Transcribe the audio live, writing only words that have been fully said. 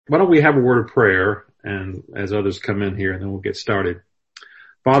Why don't we have a word of prayer, and as others come in here, and then we'll get started.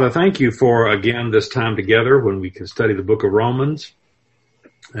 Father, thank you for, again, this time together when we can study the book of Romans.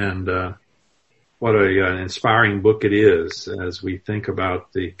 And what an inspiring book it is as we think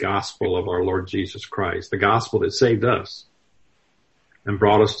about the gospel of our Lord Jesus Christ, the gospel that saved us and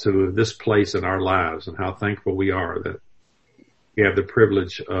brought us to this place in our lives, and how thankful we are that we have the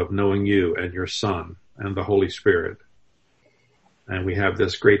privilege of knowing you and your Son and the Holy Spirit. And we have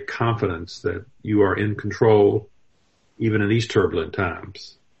this great confidence that you are in control even in these turbulent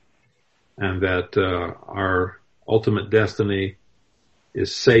times, and that our ultimate destiny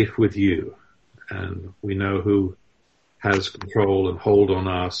is safe with you. And we know who has control and hold on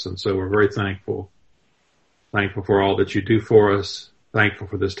us. And so we're very thankful for all that you do for us, thankful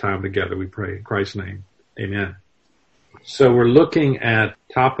for this time together. We pray in Christ's name. Amen. So we're looking at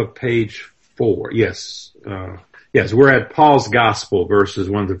top of page 4. Yes, we're at Paul's Gospel, verses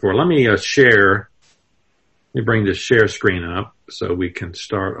 1 through 4. Let me bring the share screen up so we can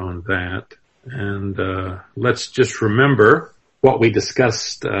start on that. And let's just remember what we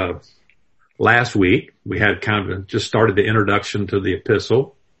discussed last week. We had just started the introduction to the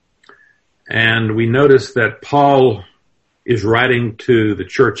epistle. And we noticed that Paul is writing to the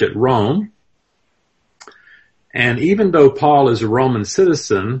church at Rome. And even though Paul is a Roman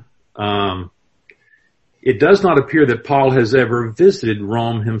citizen, it does not appear that Paul has ever visited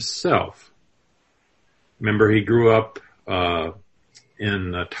Rome himself. Remember, he grew up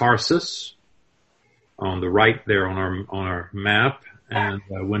in Tarsus, on the right there on our map, and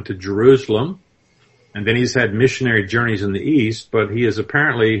went to Jerusalem. And then he's had missionary journeys in the east, but he has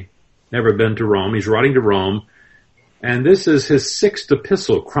apparently never been to Rome. He's writing to Rome, and this is his 6th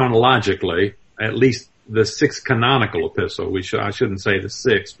epistle chronologically, at least the 6th canonical epistle. I shouldn't say the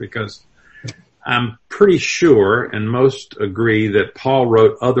 6th, because I'm pretty sure, and most agree, that Paul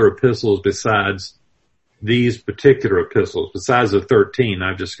wrote other epistles besides these particular epistles. Besides the 13,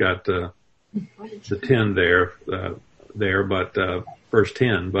 I've just got the 10 there, but verse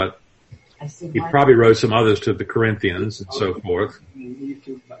 10. But he probably wrote some others to the Corinthians and so forth.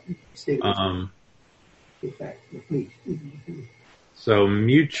 So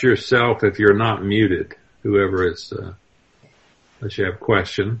mute yourself if you're not muted, whoever is, unless you have a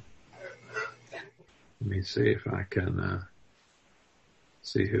question. Let me see if I can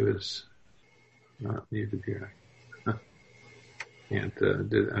see who is not muted here. Can't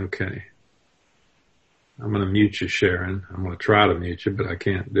do that. Okay. I'm going to mute you, Sharon. I'm going to try to mute you, but I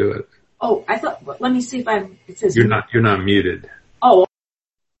can't do it. Oh, I thought, let me see if it says you're not muted. Oh.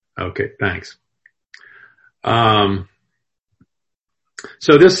 Okay, thanks. So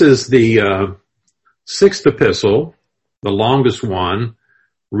this is the 6th epistle, the longest one,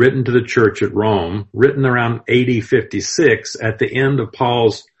 written to the church at Rome, written around AD 56 at the end of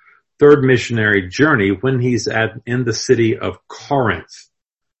Paul's 3rd missionary journey when he's in the city of Corinth.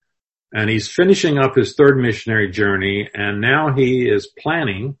 And he's finishing up his 3rd missionary journey, and now he is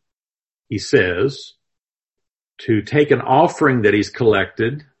planning, he says, to take an offering that he's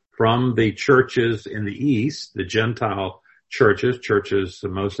collected from the churches in the east, the Gentile churches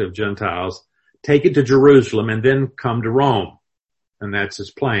mostly of Gentiles, take it to Jerusalem and then come to Rome. And that's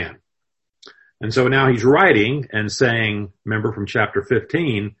his plan. And so now he's writing and saying, remember from chapter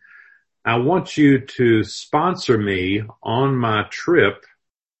 15, I want you to sponsor me on my trip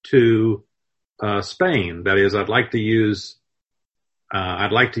to Spain. That is, I'd like to use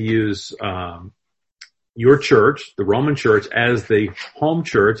your church, the Roman church, as the home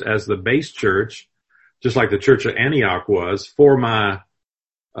church, as the base church, just like the church of Antioch was, for my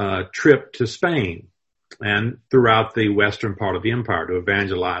trip to Spain and throughout the western part of the empire to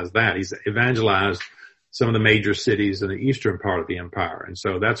evangelize that. He's evangelized some of the major cities in the eastern part of the empire. And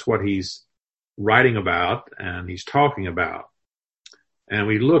so that's what he's writing about and he's talking about. And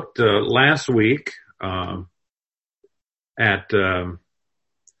we looked last week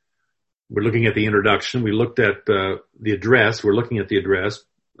we're looking at the introduction. We looked at the address. We're looking at the address,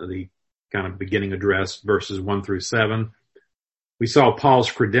 the kind of beginning address, verses 1 through 7. We saw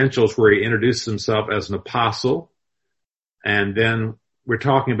Paul's credentials where he introduced himself as an apostle. And then we're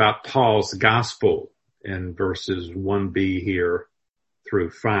talking about Paul's gospel in verses 1b here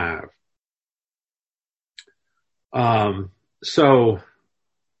through 5. So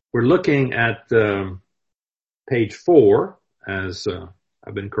we're looking at page 4, as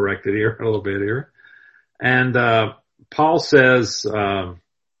I've been corrected here a little bit here. And Paul says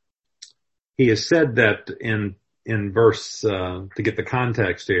he has said that in verse, to get the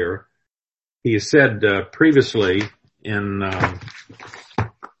context here, he has said previously in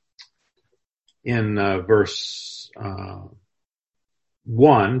verse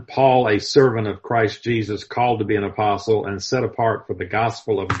 1, Paul, a servant of Christ Jesus, called to be an apostle and set apart for the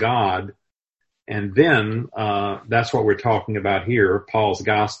gospel of God. And then, that's what we're talking about here, Paul's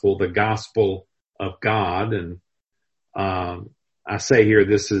gospel, the gospel of God. And, I say here,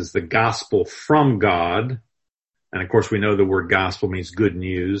 this is the gospel from God. And of course, we know the word gospel means good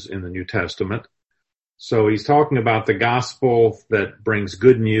news in the New Testament. So he's talking about the gospel that brings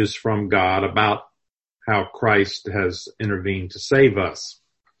good news from God about how Christ has intervened to save us.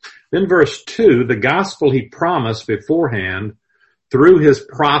 Then verse 2, the gospel he promised beforehand through his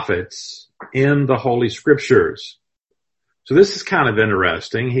prophets in the Holy Scriptures. So this is kind of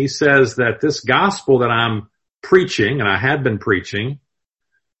interesting. He says that this gospel that I'm preaching, and I have been preaching,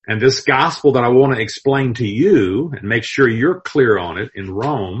 and this gospel that I want to explain to you and make sure you're clear on it in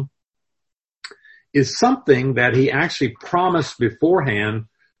Rome is something that he actually promised beforehand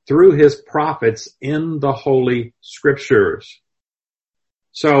through his prophets in the Holy Scriptures.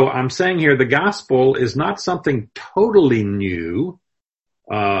 So I'm saying here the gospel is not something totally new,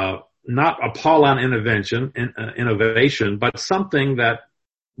 not a Pauline innovation, but something that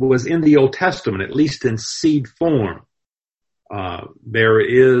was in the Old Testament, at least in seed form. There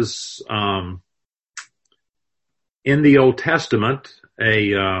is in the Old Testament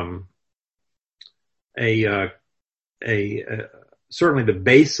certainly the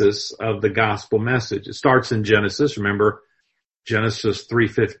basis of the gospel message. It starts in Genesis. Remember Genesis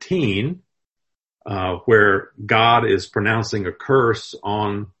 3:15, where God is pronouncing a curse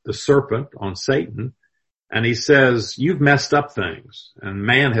on the serpent, on Satan, and he says, "You've messed up things, and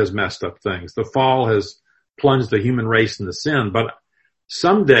man has messed up things. The fall has plunged the human race into sin, but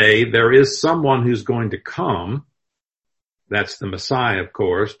someday there is someone who's going to come." That's the Messiah, of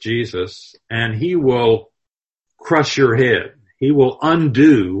course, Jesus, and he will crush your head. He will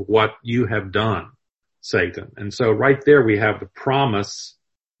undo what you have done, Satan. And so right there we have the promise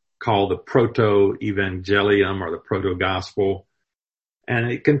called the proto-evangelium or the proto-gospel.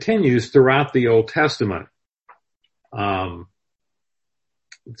 And it continues throughout the Old Testament.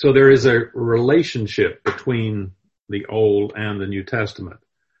 So there is a relationship between the Old and the New Testament.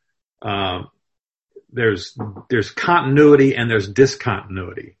 There's continuity and there's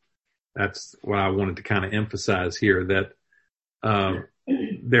discontinuity. That's what I wanted to kind of emphasize here, that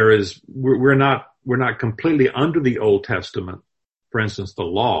we're not completely under the Old Testament. For instance, the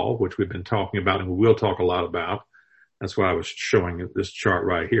law, which we've been talking about and we will talk a lot about. That's why I was showing this chart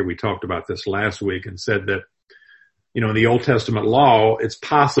right here. We talked about this last week and said that, in the Old Testament law, it's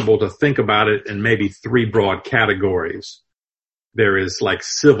possible to think about it in maybe three broad categories. There is like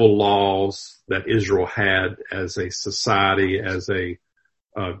civil laws that Israel had as a society, as a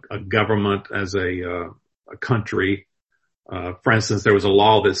government, as a country. For instance, there was a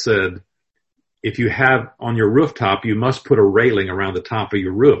law that said, if you have on your rooftop, you must put a railing around the top of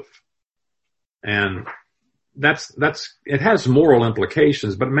your roof. And it has moral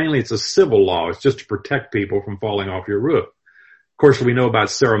implications, but mainly it's a civil law. It's just to protect people from falling off your roof. Of course, we know about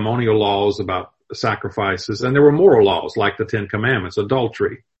ceremonial laws, about sacrifices, and there were moral laws like the Ten Commandments,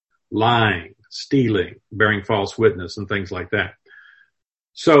 adultery, lying, stealing, bearing false witness, and things like that.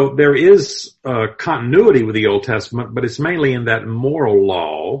 So there is continuity with the Old Testament, but it's mainly in that moral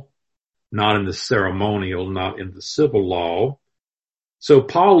law, not in the ceremonial, not in the civil law. So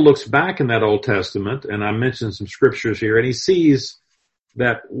Paul looks back in that Old Testament, and I mentioned some scriptures here, and he sees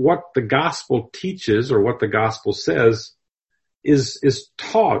that what the gospel teaches or what the gospel says is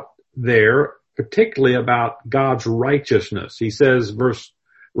taught there, particularly about God's righteousness. He says,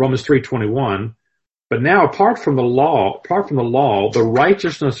 Romans 3:21, but now apart from the law, the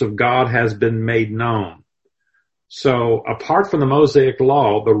righteousness of God has been made known. So apart from the Mosaic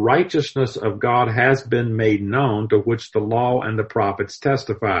law, the righteousness of God has been made known, to which the law and the prophets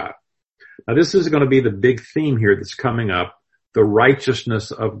testify. Now this is going to be the big theme here that's coming up, the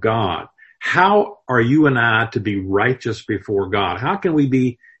righteousness of God. How are you and I to be righteous before God? How can we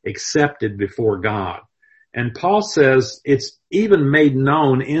be accepted before God? And Paul says it's even made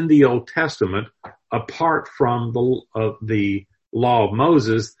known in the Old Testament apart from the law of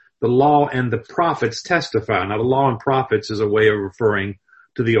Moses. The law and the prophets testify. Now, the law and prophets is a way of referring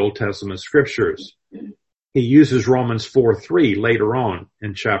to the Old Testament scriptures. He uses Romans 4:3 later on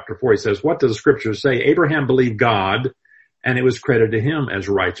in chapter 4. He says, what does the scripture say? Abraham believed God, and it was credited to him as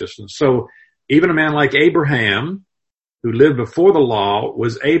righteousness. So even a man like Abraham, who lived before the law,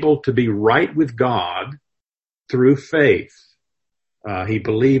 was able to be right with God through faith. He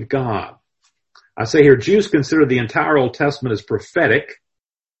believed God. I say here, Jews consider the entire Old Testament as prophetic.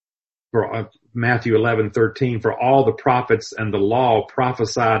 For Matthew 11:13, for all the prophets and the law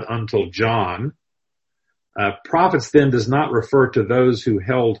prophesied until John. Prophets then does not refer to those who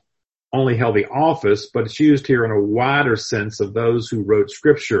only held the office, but it's used here in a wider sense of those who wrote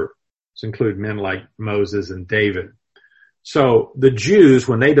scripture. This include men like Moses and David. So the Jews,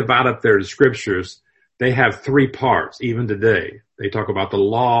 when they divide up their scriptures, they have three parts, even today. They talk about the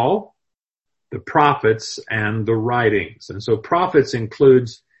law, the prophets, and the writings. And so prophets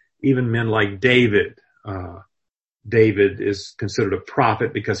includes even men like David. David is considered a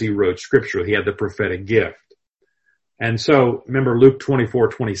prophet because he wrote scripture. He had the prophetic gift. And so remember Luke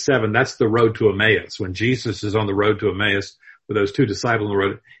 24:27, that's the road to Emmaus. When Jesus is on the road to Emmaus with those two disciples on the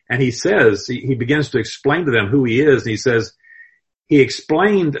road, and he says, he begins to explain to them who he is. And he says, he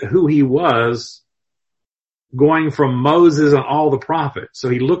explained who he was going from Moses and all the prophets. So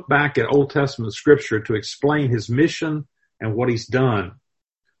he looked back at Old Testament scripture to explain his mission and what he's done.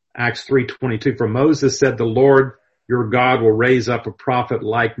 Acts 3:22, for Moses said, the Lord your God will raise up a prophet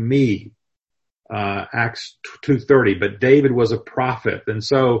like me. Acts 2:30, but David was a prophet. And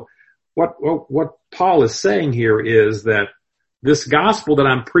so what Paul is saying here is that this gospel that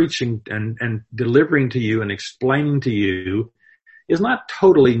I'm preaching and delivering to you and explaining to you is not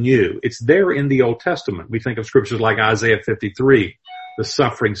totally new. It's there in the Old Testament. We think of scriptures like Isaiah 53, the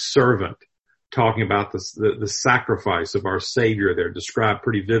suffering servant, talking about the sacrifice of our Savior there, described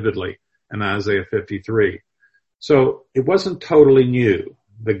pretty vividly in Isaiah 53. So it wasn't totally new.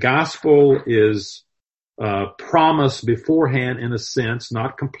 The gospel is promised beforehand in a sense,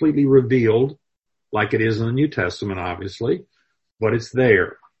 not completely revealed like it is in the New Testament, obviously, but it's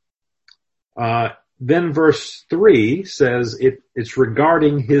there. Then verse 3 says it's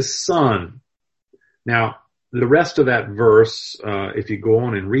regarding his son. Now, the rest of that verse, if you go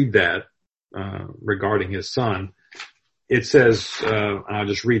on and read that, regarding his son, it says, I'll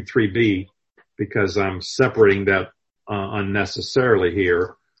just read 3b because I'm separating that unnecessarily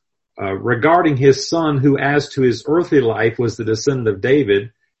here. Regarding his son, who as to his earthly life was the descendant of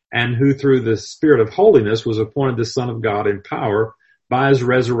David, and who through the Spirit of holiness was appointed the Son of God in power by his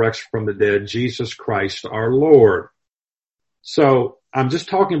resurrection from the dead, Jesus Christ our Lord. So I'm just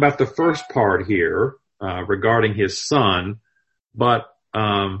talking about the first part here, regarding his son, but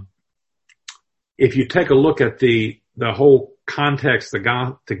if you take a look at the whole context that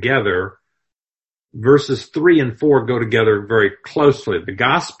got together, verses 3 and 4 go together very closely. The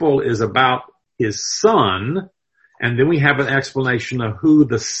gospel is about his son, and then we have an explanation of who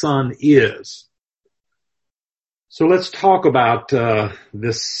the son is. So let's talk about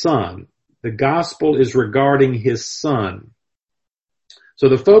this son. The gospel is regarding his son. So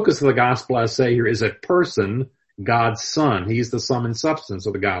the focus of the gospel, I say here, is a person, God's son. He's the sum and substance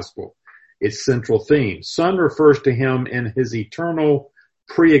of the gospel. Its central theme. Son refers to him in his eternal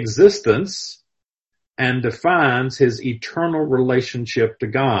pre-existence and defines his eternal relationship to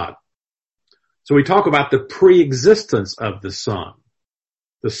God. So we talk about the pre-existence of the Son.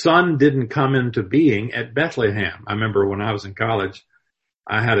 The Son didn't come into being at Bethlehem. I remember when I was in college,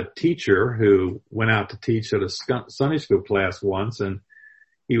 I had a teacher who went out to teach at a Sunday school class once, and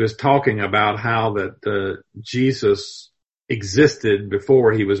he was talking about how that Jesus existed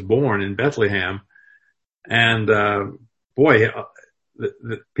before he was born in Bethlehem. And some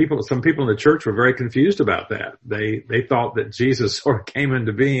people in the church were very confused about that. They thought that Jesus sort of came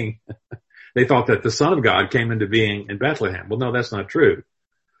into being. They thought that the Son of God came into being in Bethlehem. Well, no, that's not true.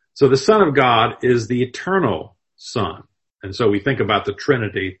 So the Son of God is the eternal Son. And so we think about the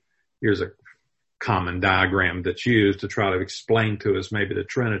Trinity. Here's a common diagram that's used to try to explain to us maybe the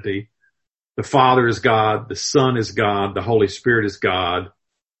Trinity. The Father is God, the Son is God, the Holy Spirit is God,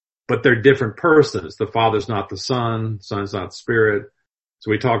 but they're different persons. The Father's not the Son, the Son's not the Spirit.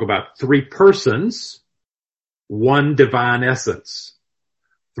 So we talk about three persons, one divine essence.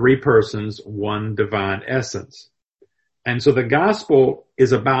 Three persons, one divine essence. And so the gospel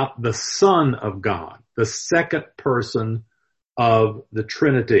is about the Son of God, the second person of the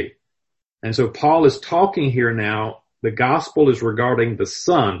Trinity. And so Paul is talking here now, the gospel is regarding the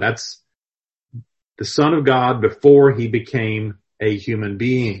Son. That's the Son of God before he became a human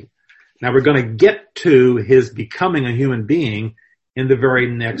being. Now we're going to get to his becoming a human being in the very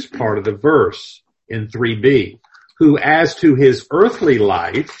next part of the verse in 3b, who as to his earthly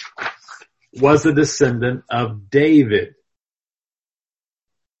life was a descendant of David,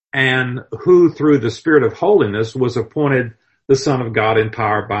 and who through the Spirit of holiness was appointed the Son of God in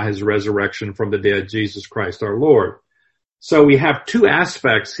power by his resurrection from the dead, Jesus Christ our Lord. So we have two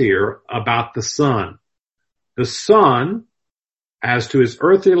aspects here about the Son. The Son as to his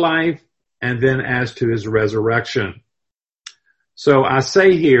earthly life, and then as to his resurrection. So I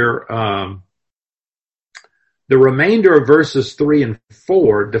say here, The remainder of verses 3 and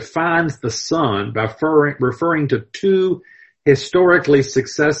 4 defines the Son by referring to two historically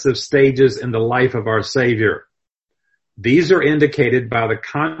successive stages in the life of our Savior. These are indicated by the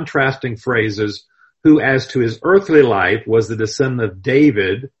contrasting phrases, who as to his earthly life was the descendant of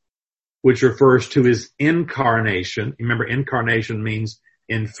David, which refers to his incarnation. Remember, incarnation means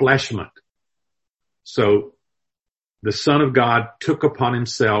enfleshment. So the Son of God took upon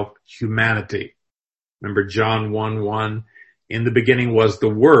himself humanity. Remember John 1:1, in the beginning was the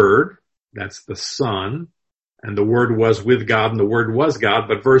Word, that's the Son, and the Word was with God, and the Word was God.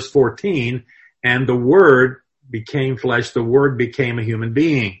 But verse 14, and the Word became flesh, the Word became a human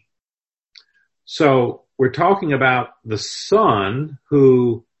being. So we're talking about the Son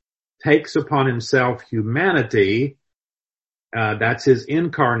who takes upon himself humanity. That's his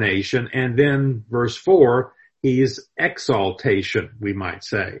incarnation. And then verse 4, he's exaltation, we might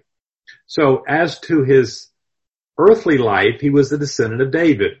say. So as to his earthly life, he was the descendant of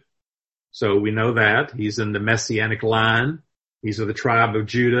David. So we know that. He's in the Messianic line. He's of the tribe of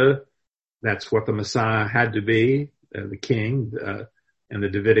Judah. That's what the Messiah had to be, the king, and the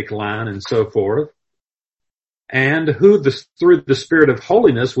Davidic line and so forth. And who through the Spirit of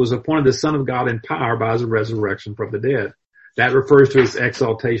holiness was appointed the Son of God in power by his resurrection from the dead. That refers to his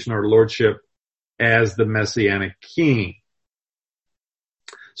exaltation or lordship as the Messianic king.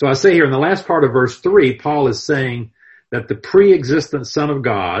 So I say here in the last part of verse 3, Paul is saying that the pre-existent Son of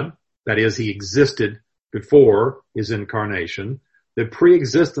God, that is, he existed before his incarnation, the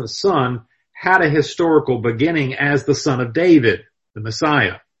pre-existent Son had a historical beginning as the Son of David, the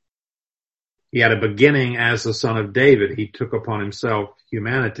Messiah. He had a beginning as the Son of David. He took upon himself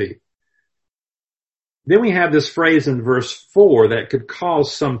humanity. Then we have this phrase in verse 4 that could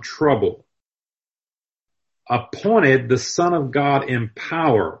cause some trouble. Appointed the Son of God in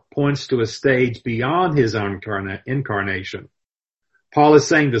power points to a stage beyond his incarnation. Paul is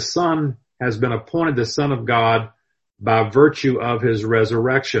saying the Son has been appointed the Son of God by virtue of his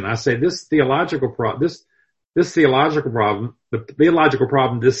resurrection. I say this theological problem this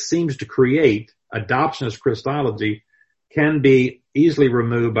seems to create, adoptionist Christology, can be easily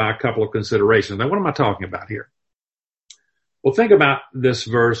removed by a couple of considerations. Now, what am I talking about here? Well, think about this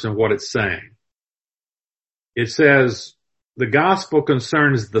verse and what it's saying. It says, the gospel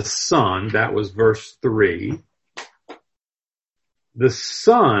concerns the Son, that was verse 3. The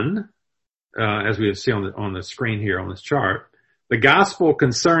Son, as we see on the screen here on this chart, the gospel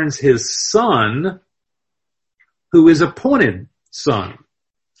concerns his Son, who is appointed Son.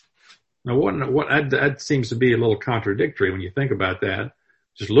 Now, that seems to be a little contradictory when you think about that.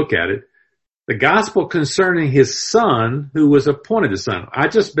 Just look at it. The gospel concerning his Son, who was appointed the Son.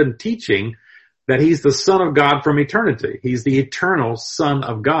 I've just been teaching that he's the Son of God from eternity. He's the eternal Son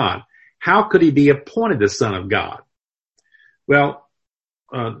of God. How could he be appointed the Son of God? Well,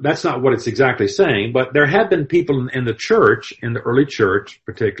 that's not what it's exactly saying, but there have been people in the church, in the early church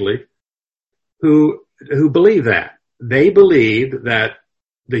particularly, who believe that. They believed that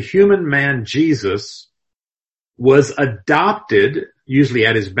the human man Jesus was adopted, usually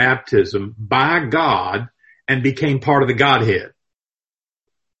at his baptism, by God and became part of the Godhead.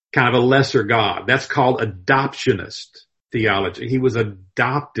 Kind of a lesser God. That's called adoptionist theology. He was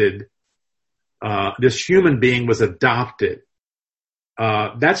adopted. This human being was adopted.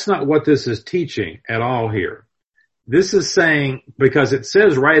 That's not what this is teaching at all here. This is saying, because it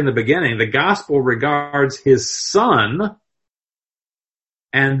says right in the beginning, the gospel regards his Son,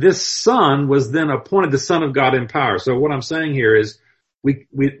 and this Son was then appointed the Son of God in power. So what I'm saying here is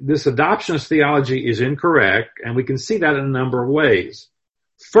this adoptionist theology is incorrect, and we can see that in a number of ways.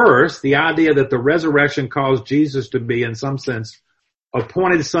 First, the idea that the resurrection caused Jesus to be, in some sense,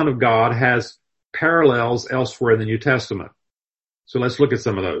 appointed Son of God has parallels elsewhere in the New Testament. So let's look at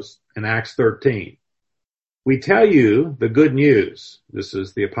some of those. In Acts 13, we tell you the good news. This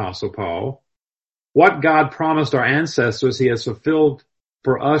is the Apostle Paul. What God promised our ancestors, he has fulfilled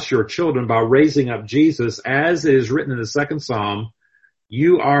for us, your children, by raising up Jesus, as it is written in the second Psalm,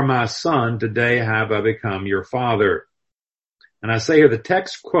 you are my son, today have I become your father. And I say here the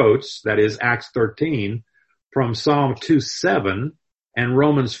text quotes, that is Acts 13, from Psalm 2:7, and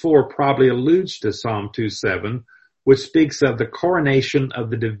Romans 4 probably alludes to Psalm 2:7, which speaks of the coronation of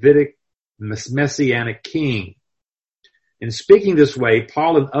the Davidic Messianic king. In speaking this way,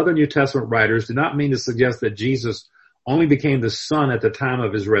 Paul and other New Testament writers do not mean to suggest that Jesus only became the Son at the time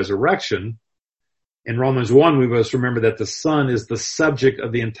of his resurrection. In Romans 1, we must remember that the Son is the subject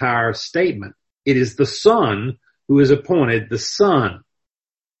of the entire statement. It is the Son who is appointed the Son.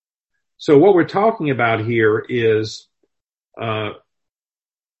 So what we're talking about here is at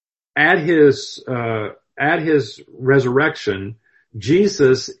at his resurrection,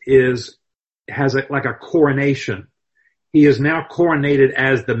 Jesus has like a coronation. He is now coronated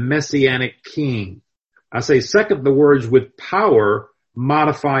as the Messianic King. I say second the words with power,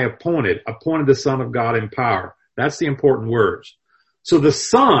 modify appointed the Son of God in power. That's the important words. So the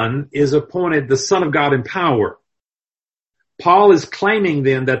Son is appointed the Son of God in power. Paul is claiming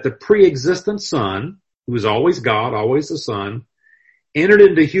then that the pre-existent Son, who is always God, always the Son, entered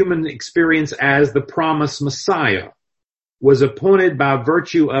into human experience as the promised Messiah, was appointed by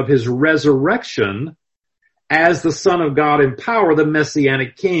virtue of his resurrection as the Son of God in power, the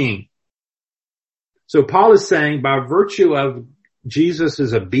Messianic King. So Paul is saying by virtue of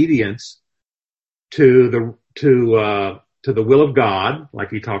Jesus' obedience to the will of God,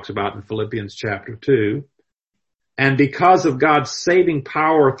 like he talks about in Philippians chapter 2, and because of God's saving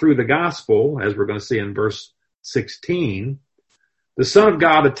power through the gospel, as we're going to see in verse 16, the Son of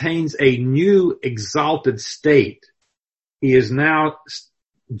God attains a new exalted state. He is now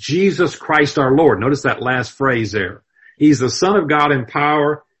Jesus Christ our Lord. Notice that last phrase there. He's the Son of God in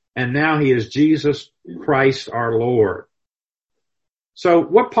power, and now he is Jesus Christ our Lord. So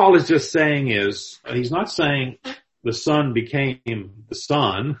what Paul is just saying is, he's not saying the Son became the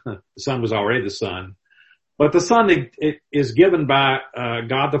Son. The Son was already the Son. But the Son is given by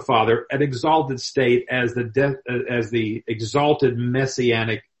God the Father an exalted state as the exalted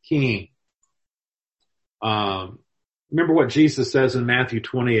Messianic King. Remember what Jesus says in Matthew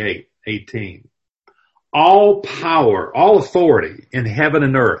 28:18. All power, all authority in heaven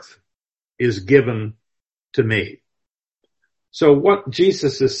and earth is given to me. So what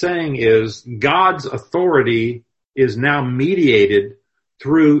Jesus is saying is God's authority is now mediated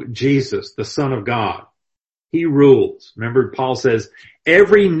through Jesus, the Son of God. He rules. Remember, Paul says,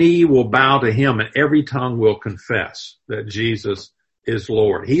 every knee will bow to him and every tongue will confess that Jesus is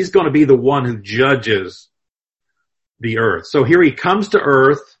Lord. He's going to be the one who judges the earth. So here he comes to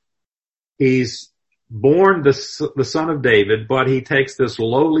earth. He's born the son of David, but he takes this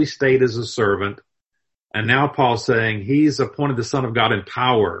lowly state as a servant. And now Paul's saying he's appointed the Son of God in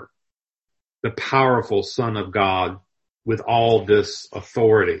power, the powerful Son of God with all this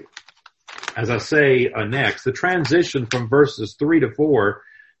authority. As I say next, the transition from verses 3 to 4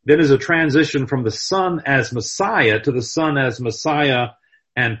 then is a transition from the Son as Messiah to the Son as Messiah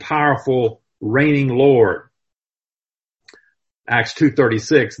and powerful reigning Lord. Acts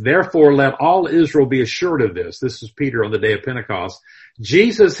 2:36, therefore let all Israel be assured of this. This is Peter on the day of Pentecost.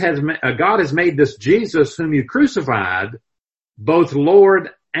 God has made this Jesus whom you crucified both Lord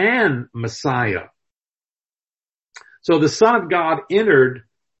and Messiah. So the Son of God entered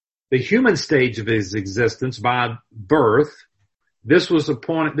the human stage of his existence by birth. This was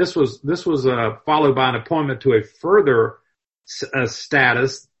followed by an appointment to a further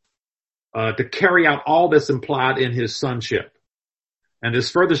status to carry out all that's implied in his sonship. And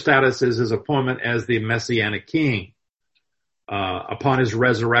this further status is his appointment as the Messianic King. Upon his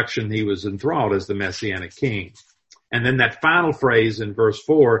resurrection, he was enthralled as the Messianic King. And then that final phrase in verse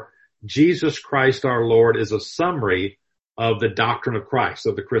 4, Jesus Christ our Lord, is a summary of the doctrine of Christ,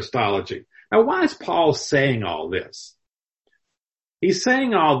 of the Christology. Now, why is Paul saying all this? He's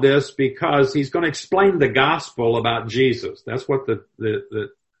saying all this because he's going to explain the gospel about Jesus. That's what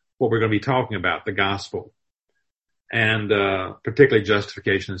what we're going to be talking about, the gospel. And particularly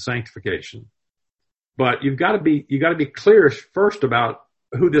justification and sanctification. But you got to be clear first about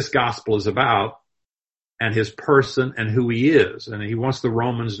who this gospel is about and his person and who he is. And he wants the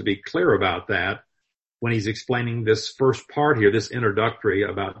Romans to be clear about that when he's explaining this first part here, this introductory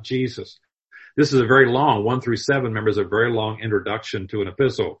about Jesus. This is a very long, 1 through 7, remember, is a very long introduction to an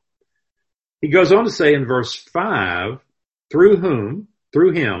epistle. He goes on to say in verse 5, through him,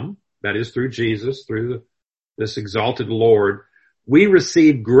 that is through Jesus, through this exalted Lord, we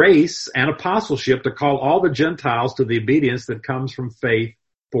receive grace and apostleship to call all the Gentiles to the obedience that comes from faith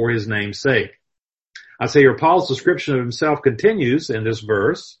for his name's sake. I say here Paul's description of himself continues in this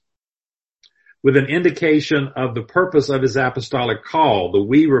verse with an indication of the purpose of his apostolic call. The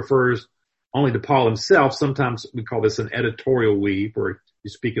we refers only to Paul himself. Sometimes we call this an editorial we, where you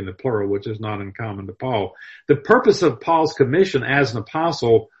speak in the plural, which is not uncommon to Paul. The purpose of Paul's commission as an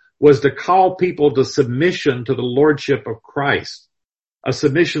apostle was to call people to submission to the lordship of Christ, a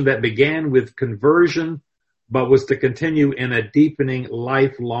submission that began with conversion, but was to continue in a deepening,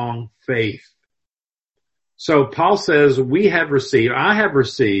 lifelong faith. So Paul says, I have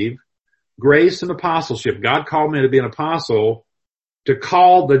received grace and apostleship. God called me to be an apostle to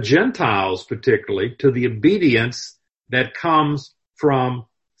call the Gentiles particularly to the obedience that comes from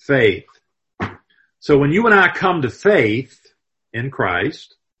faith. So when you and I come to faith in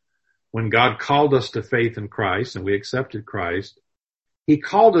Christ, when God called us to faith in Christ and we accepted Christ, he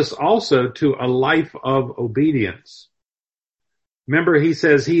called us also to a life of obedience. Remember, he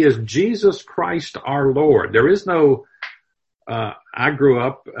says he is Jesus Christ our Lord. There is no, I grew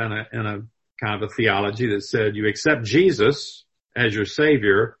up in a kind of a theology that said you accept Jesus as your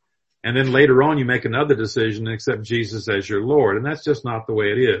Savior, and then later on you make another decision and accept Jesus as your Lord. And that's just not the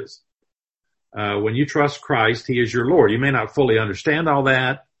way it is. When you trust Christ, he is your Lord. You may not fully understand all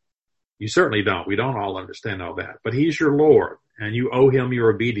that. You certainly don't. We don't all understand all that. But he's your Lord, and you owe him your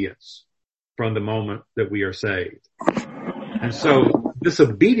obedience from the moment that we are saved. And so this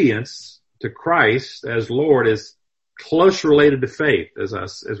obedience to Christ as Lord is close related to faith,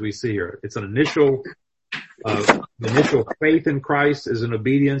 as we see here. It's an initial faith in Christ is an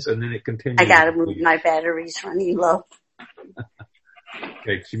obedience, and then it continues. I gotta move, my battery's running low.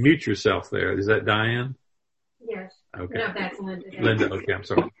 Okay, so mute yourself there. Is that Diane? Yes. Okay. No, that's Linda. Linda, okay, I'm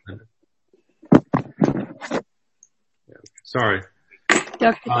sorry. Linda. Yeah, sorry.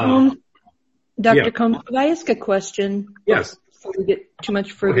 Dr. Combs, could I ask a question? Yes. Before we get too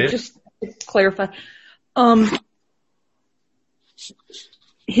much further, just to clarify.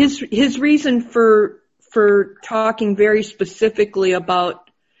 His reason for talking very specifically about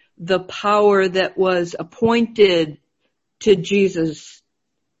the power that was appointed to Jesus,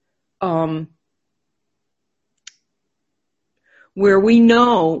 where we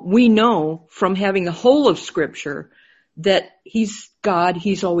know from having the whole of Scripture that he's God,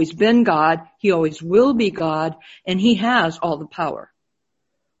 he's always been God, he always will be God, and he has all the power.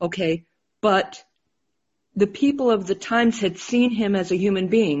 Okay, but the people of the times had seen him as a human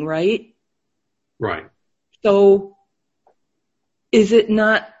being, right? Right. So is it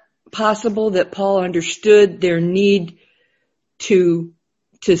not possible that Paul understood their need to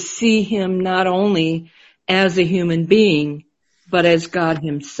see him not only as a human being, but as God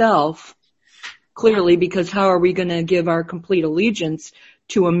himself? Clearly, because how are we going to give our complete allegiance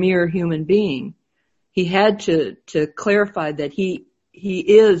to a mere human being? He had to clarify that he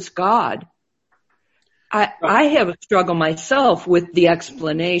is God. I have a struggle myself with the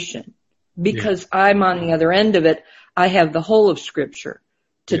explanation because I'm on the other end of it. I have the whole of Scripture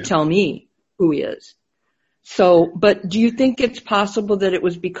to tell me who he is. So, but do you think it's possible that it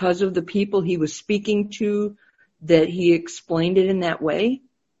was because of the people he was speaking to that he explained it in that way?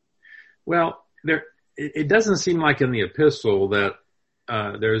 Well, it doesn't seem like in the epistle that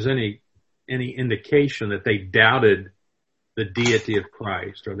there's any indication that they doubted the deity of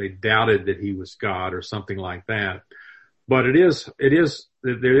Christ or they doubted that he was God or something like that. But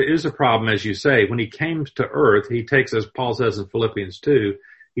there is a problem, as you say. When he came to earth, he takes, as Paul says in Philippians 2,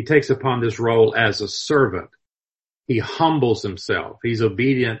 he takes upon this role as a servant. He humbles himself. He's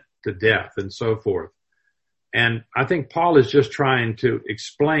obedient to death and so forth. And I think Paul is just trying to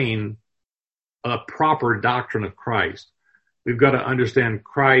explain a proper doctrine of Christ. We've got to understand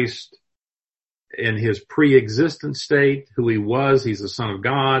Christ in his pre-existent state, who he was. He's the Son of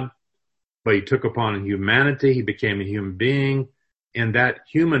God, but he took upon humanity. He became a human being. In that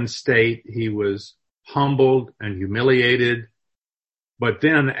human state, he was humbled and humiliated. But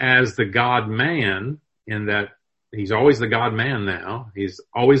then as the God-man, in that he's always the God-man now, he's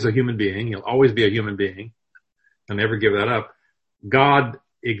always a human being. He'll always be a human being. He'll never give that up. God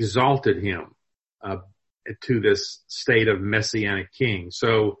exalted him to this state of messianic king.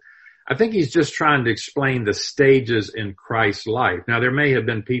 So I think he's just trying to explain the stages in Christ's life. Now, there may have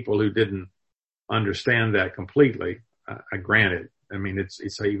been people who didn't understand that completely. Granted, I mean,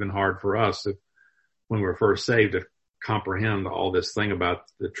 it's even hard for us when we're first saved to comprehend all this thing about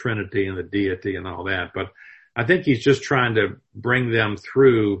the Trinity and the deity and all that. But I think he's just trying to bring them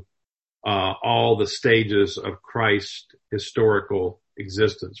through all the stages of Christ's historical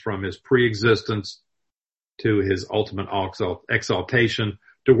existence, from his pre-existence to his ultimate exaltation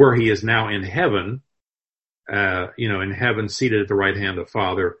to where he is now in heaven, in heaven seated at the right hand of the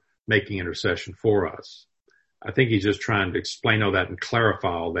Father, making intercession for us. I think he's just trying to explain all that and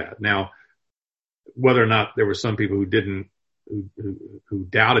clarify all that. Now, whether or not there were some people who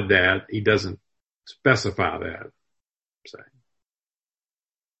doubted that, he doesn't specify that. So, I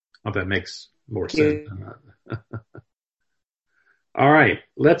hope that makes more sense. All right.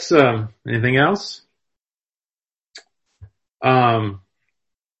 Let's, anything else?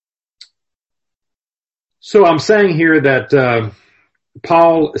 So I'm saying here that,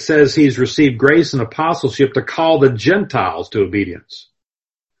 Paul says he's received grace and apostleship to call the Gentiles to obedience.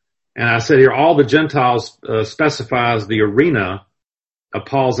 And I said here, all the Gentiles specifies the arena of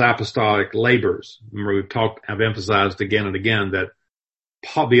Paul's apostolic labors. Remember, I've emphasized again and again that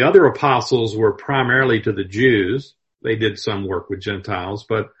the other apostles were primarily to the Jews. They did some work with Gentiles,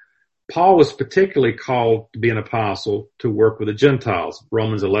 but Paul was particularly called to be an apostle to work with the Gentiles.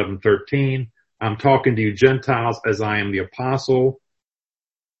 Romans 11:13, I'm talking to you Gentiles as I am the apostle.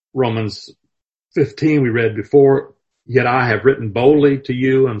 Romans 15 we read before, yet I have written boldly to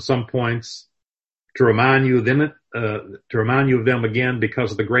you on some points to remind you of them again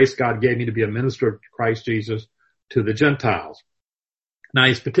because of the grace God gave me to be a minister of Christ Jesus to the Gentiles. Now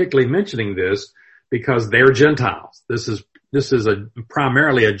he's particularly mentioning this because they're Gentiles. This is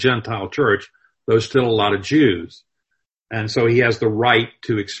primarily a Gentile church, though still a lot of Jews. And so he has the right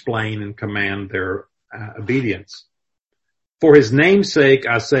to explain and command their obedience. For his name's sake,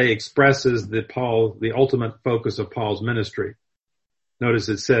 I say, expresses the ultimate focus of Paul's ministry. Notice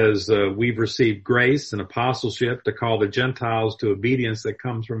it says, we've received grace and apostleship to call the Gentiles to obedience that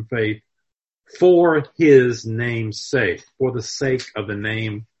comes from faith for his name's sake, for the sake of the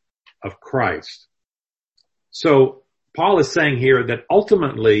name of Christ. So Paul is saying here that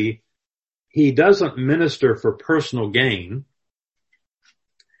ultimately he doesn't minister for personal gain.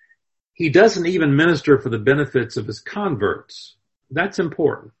 He doesn't even minister for the benefits of his converts. That's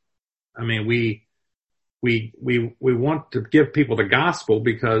important. I mean, we want to give people the gospel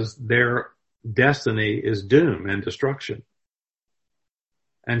because their destiny is doom and destruction.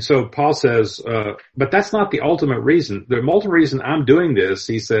 And so Paul says, but that's not the ultimate reason. The ultimate reason I'm doing this,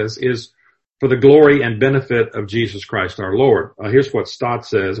 he says, is for the glory and benefit of Jesus Christ our Lord. Here's what Stott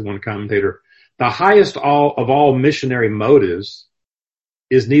says, one commentator. The highest of all missionary motives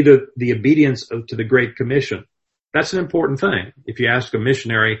is neither the obedience to the Great Commission. That's an important thing. If you ask a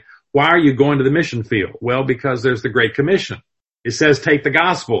missionary, why are you going to the mission field? Well, because there's the Great Commission. It says take the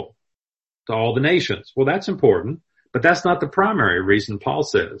gospel to all the nations. Well, that's important, but that's not the primary reason, Paul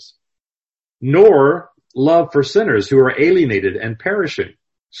says. Nor love for sinners who are alienated and perishing,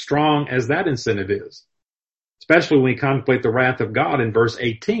 strong as that incentive is, especially when we contemplate the wrath of God in verse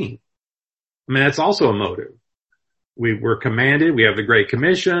 18. I mean, that's also a motive. We're commanded, we have the Great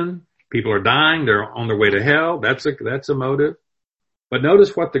Commission, people are dying, they're on their way to hell. That's a motive. But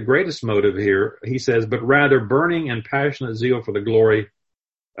notice what the greatest motive here, he says, but rather burning and passionate zeal for the glory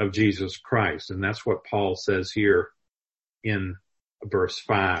of Jesus Christ. And that's what Paul says here in verse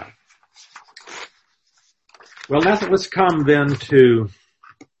 5. Well, let's come then to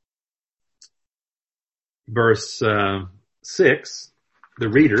verse 6, the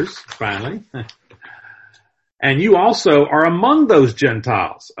readers, finally. And you also are among those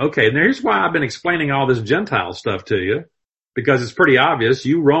Gentiles. Okay, now here's why I've been explaining all this Gentile stuff to you, because it's pretty obvious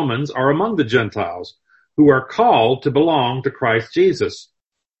you Romans are among the Gentiles who are called to belong to Christ Jesus.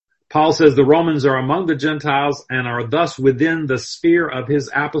 Paul says the Romans are among the Gentiles and are thus within the sphere of his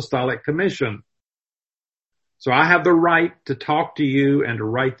apostolic commission. So I have the right to talk to you and to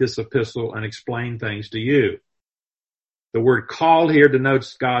write this epistle and explain things to you. The word call here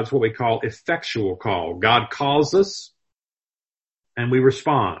denotes God's what we call effectual call. God calls us and we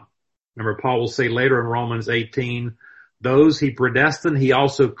respond. Remember, Paul will say later in Romans 18, those he predestined, he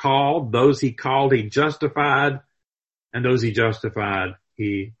also called. Those he called, he justified. And those he justified,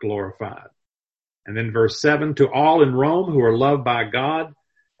 he glorified. And then verse 7, to all in Rome who are loved by God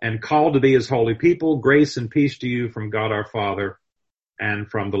and called to be his holy people, grace and peace to you from God our Father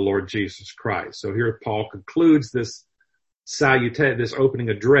and from the Lord Jesus Christ. So here Paul concludes this this opening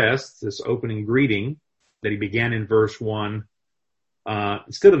address, this opening greeting that he began in verse 1.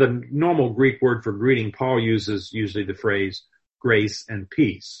 Instead of the normal Greek word for greeting, Paul uses usually the phrase grace and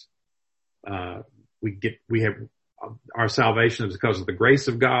peace. We have our salvation is because of the grace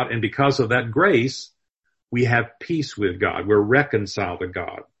of God, and because of that grace, we have peace with God. We're reconciled to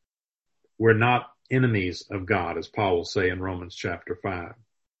God. We're not enemies of God, as Paul will say in Romans chapter 5.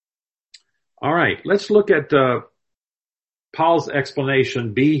 All right, let's look at Paul's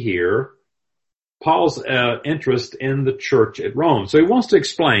explanation B here, Paul's interest in the church at Rome. So he wants to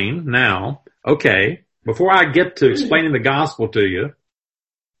explain now, okay, before I get to explaining the gospel to you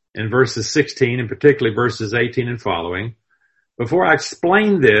in verses 16 and particularly verses 18 and following, before I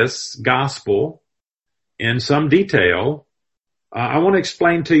explain this gospel in some detail, I want to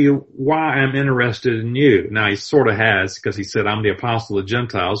explain to you why I'm interested in you. Now he sort of has, because he said, I'm the apostle of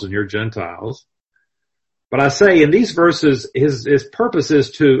Gentiles and you're Gentiles. But I say in these verses, his purpose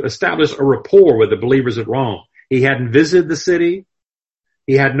is to establish a rapport with the believers at Rome. He hadn't visited the city.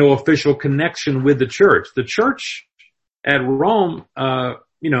 He had no official connection with the church. The church at Rome,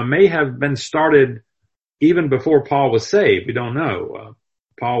 may have been started even before Paul was saved. We don't know.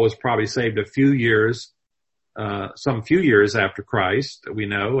 Paul was probably saved some few years after Christ, we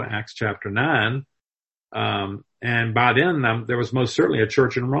know, Acts chapter 9. And by then, there was most certainly a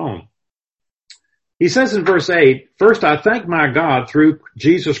church in Rome. He says in verse 8, "First I thank my God through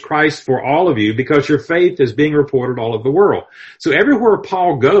Jesus Christ for all of you, because your faith is being reported all over the world." So everywhere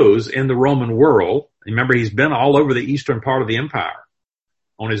Paul goes in the Roman world, remember he's been all over the eastern part of the empire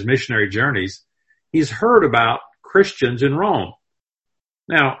on his missionary journeys, he's heard about Christians in Rome.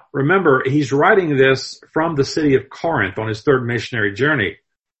 Now, remember, he's writing this from the city of Corinth on his third missionary journey.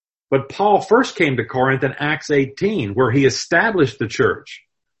 But Paul first came to Corinth in Acts 18, where he established the church.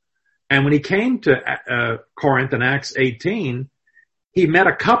 And when he came to Corinth in Acts 18, he met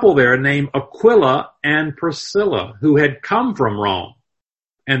a couple there named Aquila and Priscilla, who had come from Rome.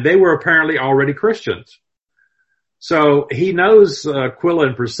 And they were apparently already Christians. So he knows Aquila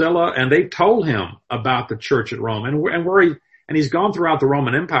and Priscilla, and they told him about the church at Rome. And he's gone throughout the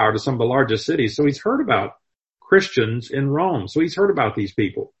Roman Empire to some of the largest cities. So he's heard about Christians in Rome. So he's heard about these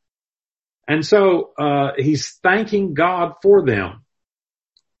people. And so he's thanking God for them.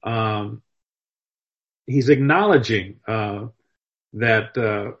 He's acknowledging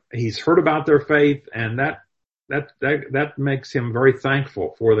that he's heard about their faith, and that makes him very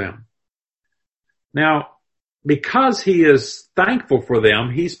thankful for them. Now, because he is thankful for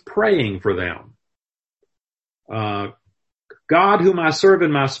them, he's praying for them. God, whom I serve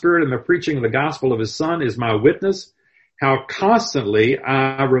in my spirit in the preaching of the gospel of his Son, is my witness, how constantly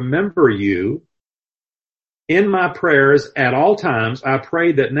I remember you in my prayers at all times. I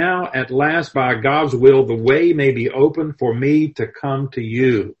pray that now at last by God's will the way may be open for me to come to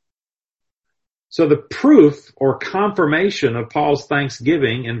you. So the proof or confirmation of Paul's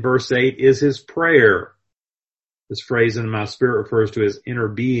thanksgiving in verse 8 is his prayer. This phrase, "in my spirit," refers to his inner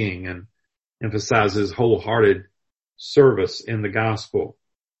being and emphasizes wholehearted service in the gospel.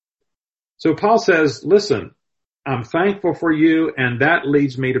 So Paul says, listen, I'm thankful for you, and that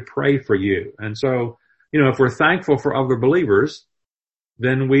leads me to pray for you. And so, if we're thankful for other believers,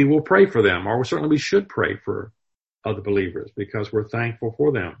 then we will pray for them, or certainly we should pray for other believers because we're thankful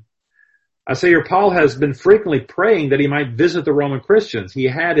for them. I say here, Paul has been frequently praying that he might visit the Roman Christians. He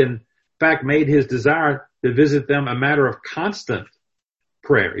had, in fact, made his desire to visit them a matter of constant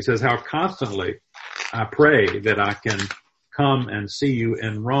prayer. He says, how constantly I pray that I can come and see you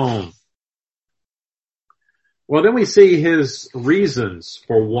in Rome. Well, then we see his reasons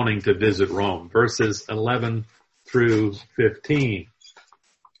for wanting to visit Rome, verses 11 through 15.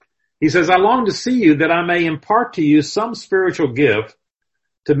 He says, I long to see you that I may impart to you some spiritual gift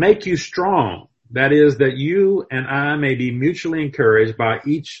to make you strong. That is, that you and I may be mutually encouraged by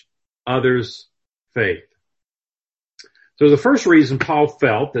each other's faith. So the first reason Paul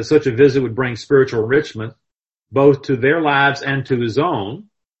felt that such a visit would bring spiritual enrichment both to their lives and to his own,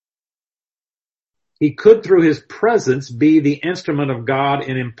 he could, through his presence, be the instrument of God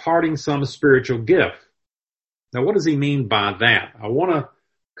in imparting some spiritual gift. Now, what does he mean by that? I want to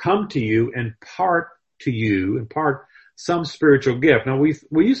come to you and impart some spiritual gift. Now, we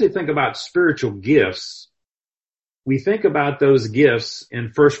usually think about spiritual gifts. We think about those gifts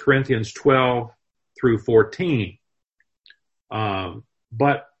in 1 Corinthians 12 through 14.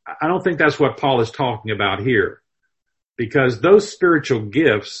 But I don't think that's what Paul is talking about here, because those spiritual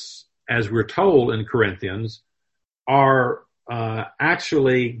gifts, as we're told in Corinthians, are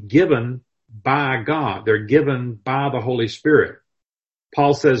actually given by God. They're given by the Holy Spirit.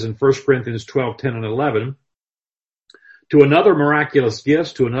 Paul says in 1 Corinthians 12, 10 and 11, to another miraculous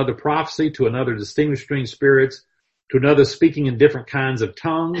gifts, to another prophecy, to another distinguishing spirits, to another speaking in different kinds of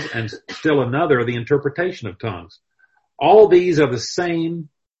tongues, and still another the interpretation of tongues. All these are the same.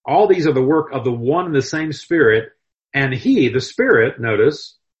 All these are the work of the one and the same Spirit, and he, the Spirit,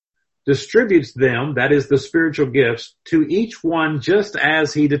 notice, distributes them, that is the spiritual gifts, to each one just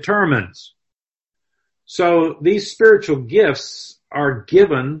as he determines. So these spiritual gifts are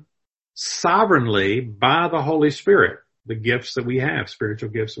given sovereignly by the Holy Spirit, the gifts that we have, spiritual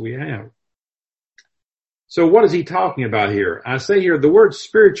gifts that we have. So what is he talking about here? I say here the word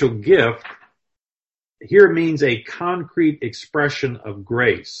spiritual gift here means a concrete expression of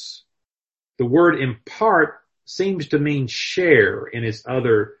grace. The word impart seems to mean share in its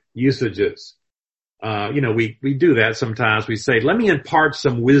other usages. We do that sometimes. We say, let me impart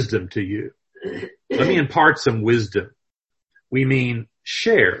some wisdom to you. Let me impart some wisdom. We mean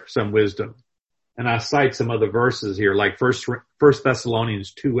share some wisdom. And I cite some other verses here, like 1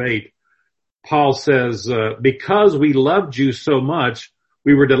 Thessalonians 2:8. Paul says, because we loved you so much,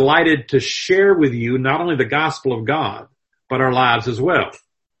 we were delighted to share with you not only the gospel of God, but our lives as well.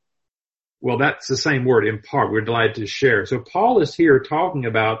 Well, that's the same word, impart. We're delighted to share. So Paul is here talking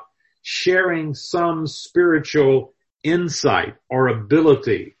about sharing some spiritual insight or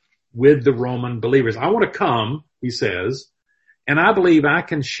ability with the Roman believers. I want to come, he says, And I believe I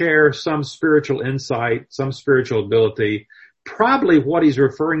can share some spiritual insight, some spiritual ability. Probably what he's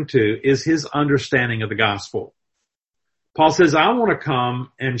referring to is his understanding of the gospel. Paul says, I want to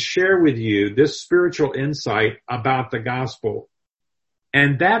come and share with you this spiritual insight about the gospel.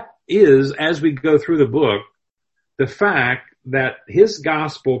 And that is, as we go through the book, the fact that his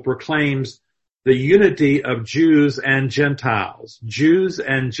gospel proclaims the unity of Jews and Gentiles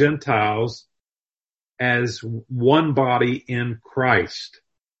as one body in Christ.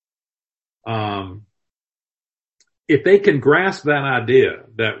 If they can grasp that idea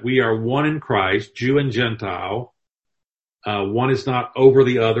that we are one in Christ, Jew and Gentile, one is not over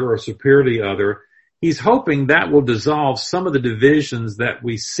the other or superior to the other, he's hoping that will dissolve some of the divisions that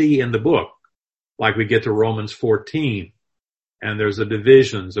we see in the book. Like we get to Romans 14, and there's the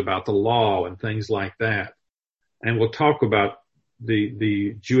divisions about the law and things like that. And we'll talk about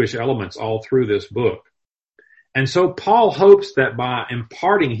the Jewish elements all through this book. And so Paul hopes that by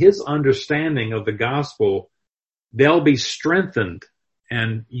imparting his understanding of the gospel, they'll be strengthened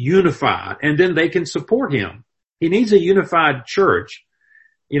and unified, and then they can support him. He needs a unified church.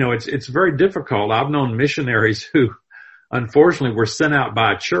 You know, it's very difficult. I've known missionaries who unfortunately were sent out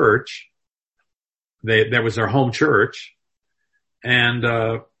by a church. That was their home church, and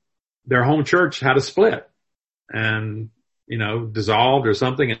their home church had a split and, you know, dissolved or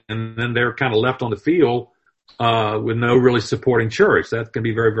something, and then they're kind of left on the field with no really supporting church. That can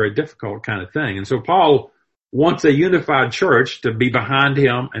be very, very difficult kind of thing. And so Paul wants a unified church to be behind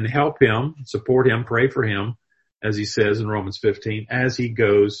him and help him, support him, pray for him, as he says in Romans 15, as he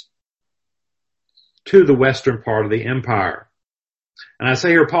goes to the western part of the empire. And I say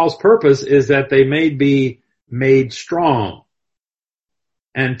here, Paul's purpose is that they may be made strong,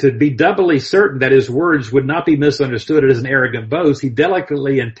 and to be doubly certain that his words would not be misunderstood as an arrogant boast. He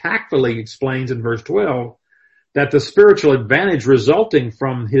delicately and tactfully explains in verse 12 that the spiritual advantage resulting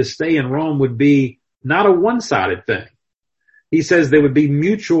from his stay in Rome would be not a one-sided thing. He says there would be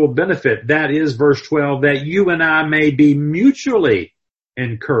mutual benefit. That is, verse 12, that you and I may be mutually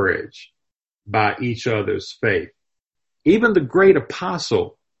encouraged by each other's faith. Even the great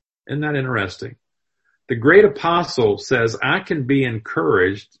apostle, isn't that interesting? The great apostle says, I can be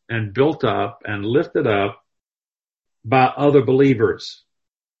encouraged and built up and lifted up by other believers.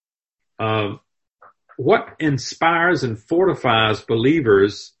 What inspires and fortifies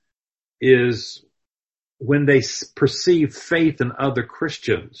believers is when they perceive faith in other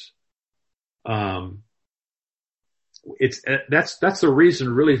Christians. That's the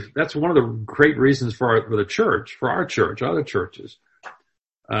reason, really. That's one of the great reasons for the church, for our church, other churches.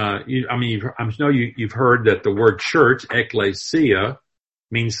 I know you've heard that the word church, ekklesia,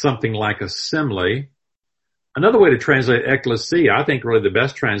 means something like assembly. Another way to translate ekklesia, I think really the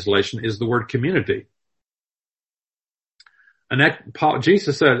best translation, is the word community. And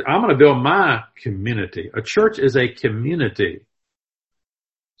Jesus said, I'm going to build my community. A church is a community.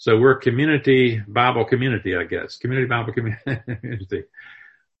 So we're a community, Bible community, I guess. Community, Bible community.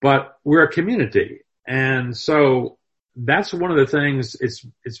 But we're a community. And so that's one of the things,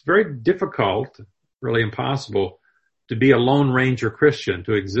 it's very difficult, really impossible, to be a Lone Ranger Christian,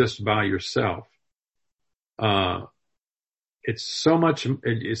 to exist by yourself. It's so much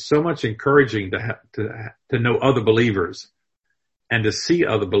encouraging to know other believers and to see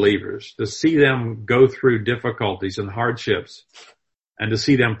other believers, to see them go through difficulties and hardships, and to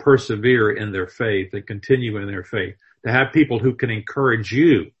see them persevere in their faith and continue in their faith. To have people who can encourage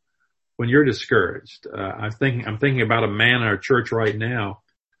you when you're discouraged. I'm thinking about a man in our church right now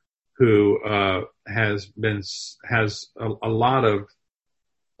who has a lot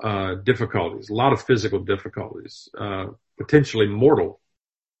of difficulties, a lot of physical difficulties, potentially mortal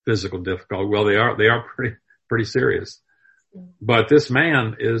physical difficulty. Well, they are pretty serious. But this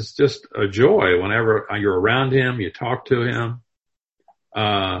man is just a joy whenever you're around him, you talk to him.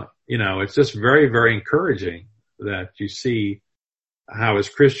 It's just very, very encouraging that you see how his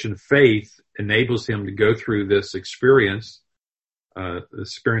Christian faith enables him to go through this experience, the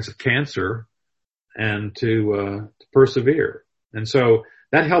experience of cancer, and to persevere. And so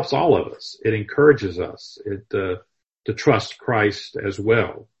that helps all of us. It encourages us to trust Christ as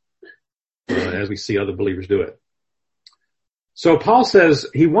well, as we see other believers do it. So Paul says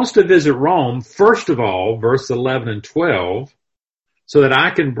he wants to visit Rome, first of all, verse 11 and 12, so that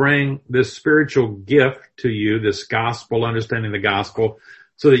I can bring this spiritual gift to you, this gospel, understanding the gospel,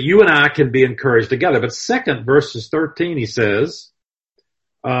 so that you and I can be encouraged together. But second, verses 13, he says,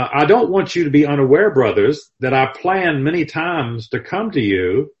 I don't want you to be unaware, brothers, that I planned many times to come to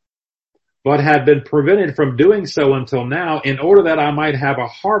you, but had been prevented from doing so until now, in order that I might have a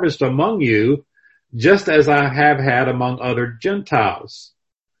harvest among you just as I have had among other Gentiles.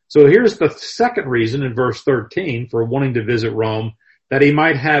 So here's the second reason in verse 13 for wanting to visit Rome, that he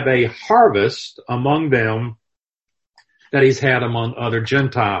might have a harvest among them that he's had among other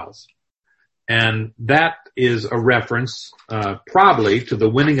Gentiles. And that is a reference probably to the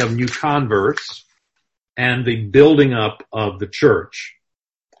winning of new converts and the building up of the church.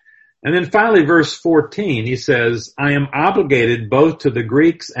 And then finally, verse 14, he says, I am obligated both to the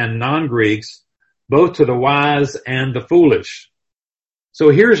Greeks and non-Greeks, both to the wise and the foolish. So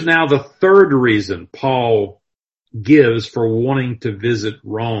here's now the third reason Paul gives for wanting to visit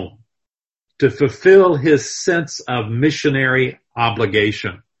Rome, to fulfill his sense of missionary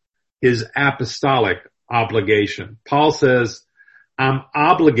obligation, his apostolic obligation. Paul says, I'm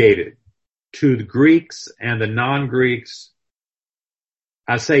obligated to the Greeks and the non-Greeks.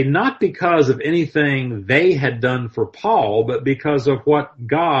 I say not because of anything they had done for Paul, but because of what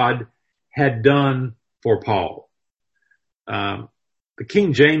God had done for Paul. The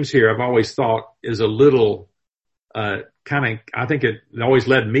King James here, I've always thought, is a little I think it always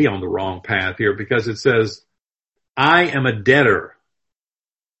led me on the wrong path here, because it says, I am a debtor.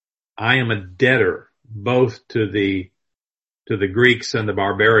 I am a debtor both to the Greeks and the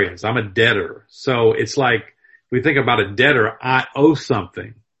barbarians. I'm a debtor. So it's like, we think about a debtor, I owe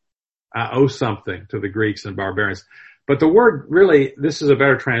something. I owe something to the Greeks and barbarians. But the word really, this is a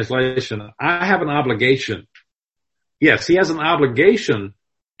better translation. I have an obligation. Yes, he has an obligation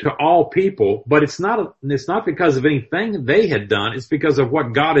to all people, but it's not because of anything they had done. It's because of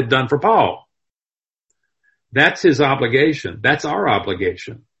what God had done for Paul. That's his obligation. That's our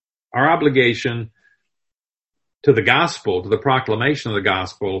obligation. Our obligation to the gospel, to the proclamation of the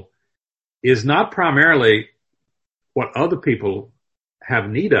gospel, is not primarily what other people have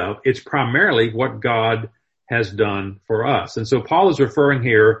need of. It's primarily what God has done for us. And so Paul is referring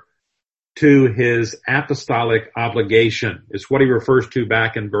here to his apostolic obligation. It's what he refers to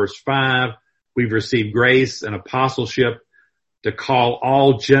back in verse 5. We've received grace and apostleship to call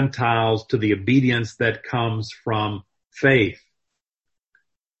all Gentiles to the obedience that comes from faith.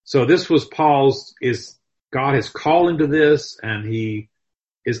 So this was God has called him to this, and he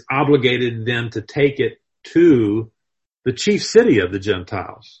is obligated then to take it to the chief city of the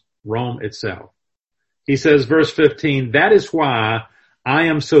Gentiles, Rome itself. He says, verse 15, that is why I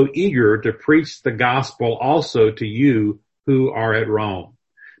am so eager to preach the gospel also to you who are at Rome.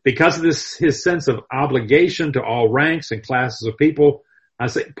 Because of this, his sense of obligation to all ranks and classes of people, I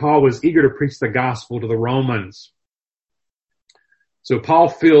say Paul was eager to preach the gospel to the Romans. So Paul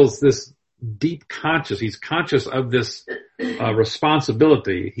feels this deep conscious. He's conscious of this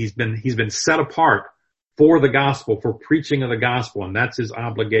responsibility. He's been set apart for the gospel, for preaching of the gospel, and that's his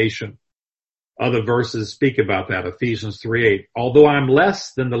obligation. Other verses speak about that. Ephesians 3:8. Although I'm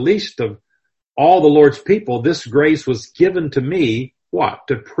less than the least of all the Lord's people, this grace was given to me, what?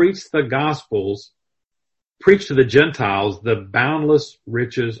 To preach the gospels, preach to the Gentiles the boundless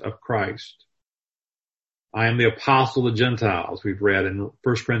riches of Christ. I am the apostle of the Gentiles, we've read in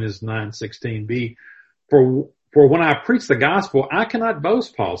 1 Corinthians 9:16b. For when I preach the gospel, I cannot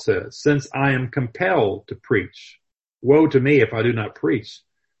boast, Paul says, since I am compelled to preach. Woe to me if I do not preach,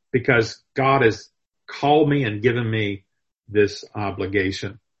 because God has called me and given me this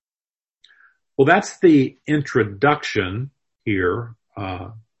obligation. Well, that's the introduction here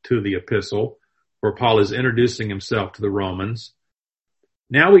to the epistle, where Paul is introducing himself to the Romans.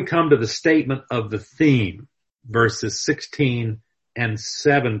 Now we come to the statement of the theme, verses 16 and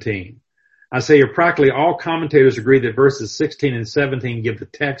 17. I say here practically all commentators agree that verses 16 and 17 give the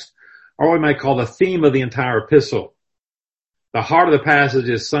text, or what we might call the theme of the entire epistle. The heart of the passage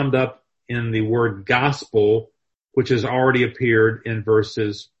is summed up in the word gospel, which has already appeared in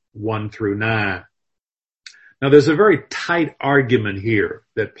verses 1 through 9. Now there's a very tight argument here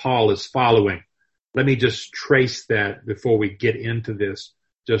that Paul is following. Let me just trace that before we get into this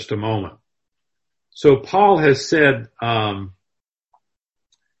just a moment. So Paul has said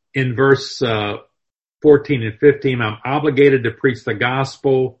in verse 14 and 15, I'm obligated to preach the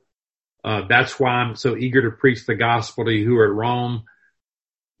gospel. That's why I'm so eager to preach the gospel to you who are at Rome.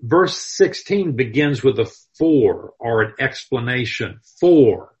 Verse 16 begins with a for, or an explanation,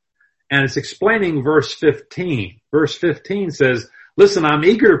 for. And it's explaining verse 15. Verse 15 says, listen, I'm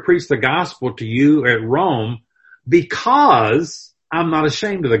eager to preach the gospel to you at Rome because I'm not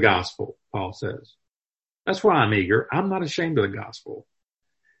ashamed of the gospel, Paul says. That's why I'm eager. I'm not ashamed of the gospel.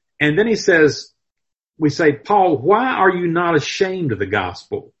 And then he says, we say, Paul, why are you not ashamed of the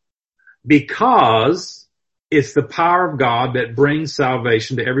gospel? Because it's the power of God that brings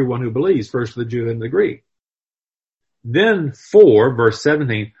salvation to everyone who believes, first to the Jew and the Greek. Then verse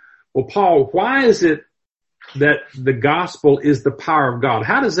 17, well, Paul, why is it that the gospel is the power of God?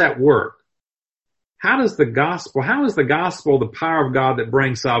 How does that work? How is the gospel the power of God that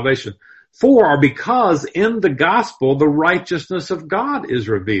brings salvation? For or because in the gospel the righteousness of God is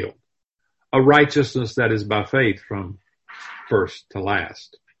revealed. A righteousness that is by faith from first to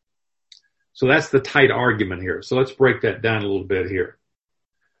last. So that's the tight argument here. So let's break that down a little bit here.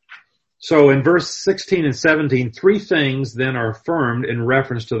 So in verse 16 and 17, three things then are affirmed in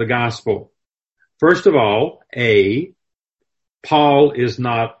reference to the gospel. First of all, Paul is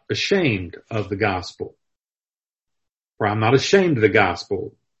not ashamed of the gospel. For I'm not ashamed of the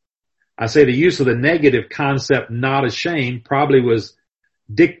gospel. I say the use of the negative concept not ashamed probably was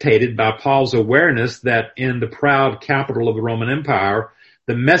dictated by Paul's awareness that in the proud capital of the Roman Empire,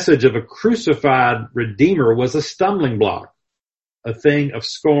 the message of a crucified Redeemer was a stumbling block, a thing of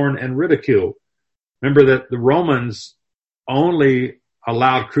scorn and ridicule. Remember that the Romans only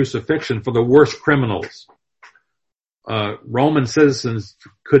allowed crucifixion for the worst criminals. Roman citizens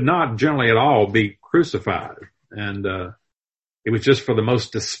could not generally at all be crucified. And it was just for the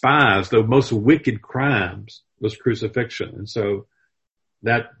most despised, the most wicked crimes was crucifixion. And so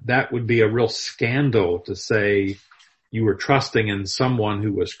that would be a real scandal to say you were trusting in someone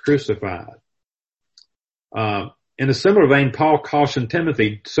who was crucified. In a similar vein, Paul cautioned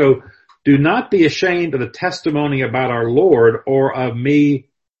Timothy, so do not be ashamed of the testimony about our Lord or of me,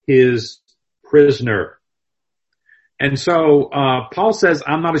 his prisoner. And so Paul says,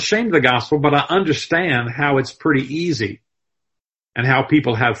 I'm not ashamed of the gospel, but I understand how it's pretty easy and how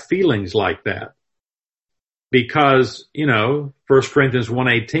people have feelings like that. Because, 1 Corinthians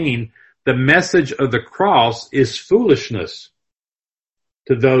 1:18, the message of the cross is foolishness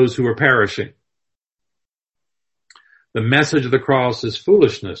to those who are perishing. The message of the cross is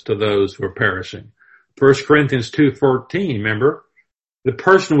foolishness to those who are perishing. 1 Corinthians 2:14, remember? The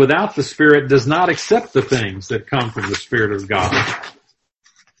person without the Spirit does not accept the things that come from the Spirit of God,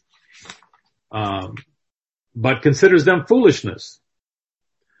 but considers them foolishness.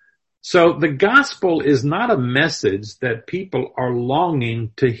 So the gospel is not a message that people are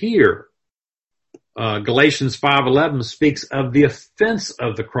longing to hear. Galatians 5:11 speaks of the offense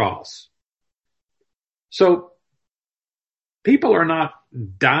of the cross. So people are not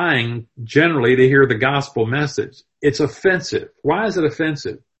dying generally to hear the gospel message. It's offensive. Why is it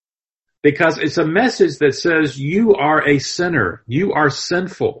offensive? Because it's a message that says you are a sinner. You are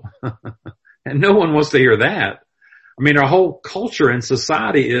sinful. And no one wants to hear that. I mean, our whole culture and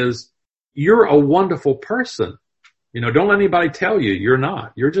society is you're a wonderful person. Don't let anybody tell you you're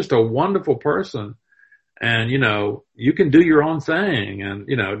not. You're just a wonderful person. And, you can do your own thing. And,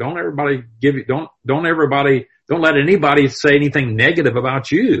 don't let anybody say anything negative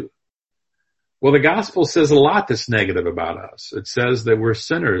about you. Well, the gospel says a lot that's negative about us. It says that we're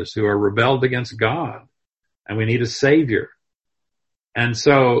sinners who are rebelled against God and we need a savior. And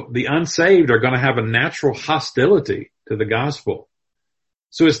so the unsaved are going to have a natural hostility to the gospel.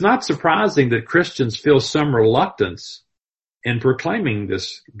 So it's not surprising that Christians feel some reluctance in proclaiming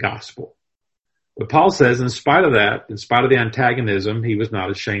this gospel. But Paul says in spite of that, in spite of the antagonism, he was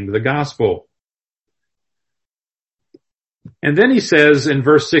not ashamed of the gospel. And then he says in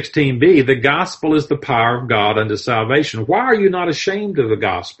verse 16b, the gospel is the power of God unto salvation. Why are you not ashamed of the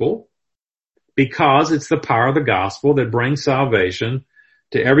gospel? Because it's the power of the gospel that brings salvation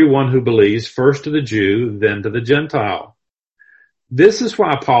to everyone who believes, first to the Jew, then to the Gentile. This is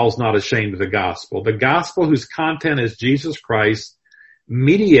why Paul's not ashamed of the gospel. The gospel whose content is Jesus Christ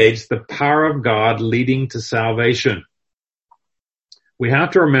mediates the power of God leading to salvation. We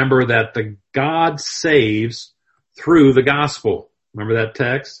have to remember that the God saves through the gospel. Remember that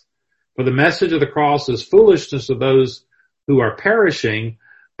text? For the message of the cross is foolishness to those who are perishing,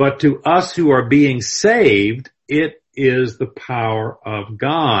 but to us who are being saved, it is the power of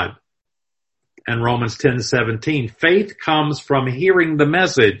God. And Romans 10:17, faith comes from hearing the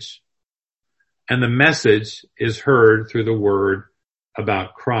message, and the message is heard through the word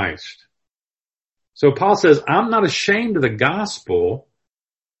about Christ. So Paul says, I'm not ashamed of the gospel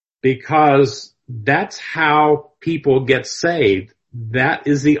because that's how people get saved. That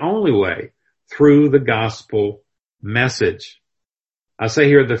is the only way, through the gospel message. I say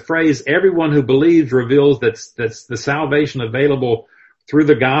here the phrase, everyone who believes, reveals that's the salvation available through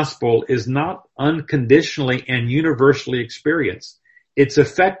the gospel is not unconditionally and universally experienced. It's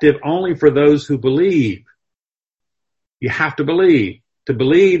effective only for those who believe. You have to believe. To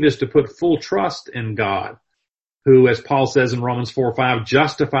believe is to put full trust in God, who, as Paul says in Romans 4:5,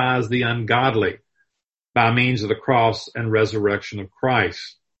 justifies the ungodly by means of the cross and resurrection of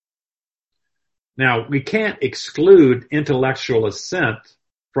Christ. Now, we can't exclude intellectual assent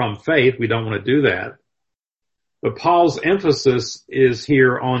from faith. We don't want to do that. But Paul's emphasis is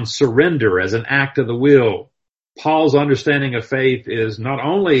here on surrender as an act of the will. Paul's understanding of faith is not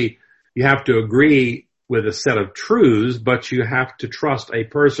only you have to agree with a set of truths, but you have to trust a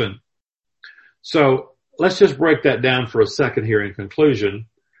person. So let's just break that down for a second here in conclusion.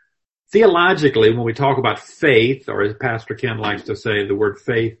 Theologically, when we talk about faith, or as Pastor Ken likes to say, the word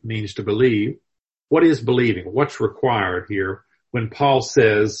faith means to believe. What is believing? What's required here when Paul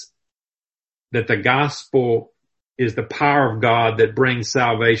says that the gospel is the power of God that brings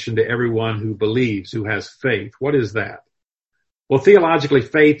salvation to everyone who believes, who has faith? What is that? Well, theologically,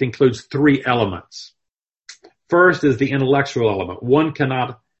 faith includes three elements. First is the intellectual element. One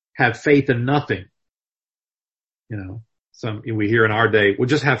cannot have faith in nothing. We hear in our day, well,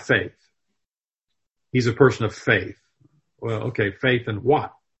 just have faith. He's a person of faith. Well, okay, faith in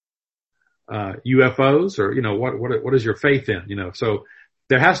what? UFOs, or, what is your faith in? So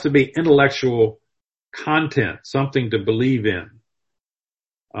there has to be intellectual content, something to believe in.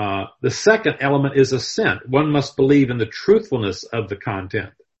 The second element is assent. One must believe in the truthfulness of the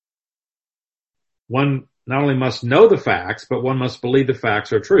content. One not only must know the facts, but one must believe the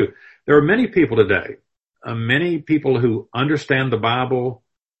facts are true. There are many people today, many people who understand the Bible,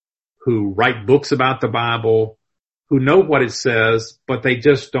 who write books about the Bible, who know what it says, but they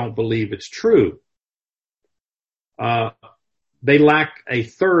just don't believe it's true. They lack a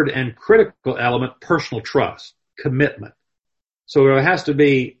third and critical element, personal trust, commitment. So there has to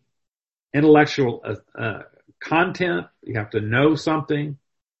be intellectual content. You have to know something,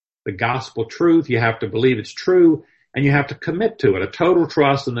 the gospel truth. You have to believe it's true, and you have to commit to it, a total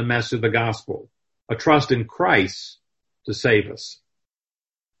trust in the message of the gospel, a trust in Christ to save us.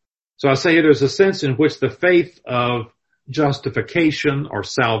 So I say there's a sense in which the faith of justification or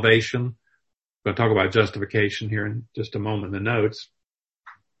salvation, I'm going to talk about justification here in just a moment in the notes,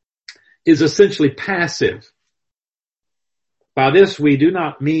 is essentially passive. By this, we do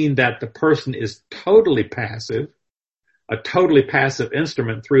not mean that the person is totally passive, a totally passive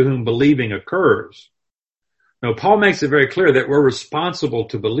instrument through whom believing occurs. No, Paul makes it very clear that we're responsible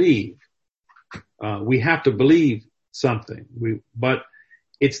to believe. We have to believe something, but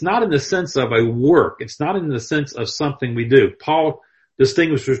it's not in the sense of a work. It's not in the sense of something we do. Paul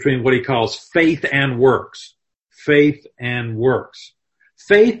distinguishes between what he calls faith and works. Faith and works.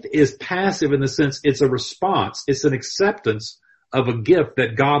 Faith is passive in the sense it's a response. It's an acceptance of a gift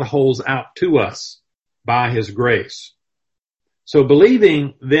that God holds out to us by his grace. So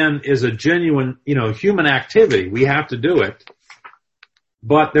believing then is a genuine, human activity. We have to do it,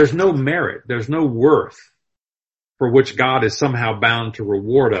 but there's no merit. There's no worth for which God is somehow bound to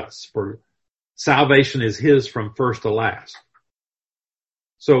reward us. For salvation is his from first to last.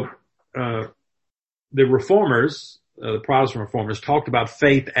 So, the reformers, the Protestant reformers, talked about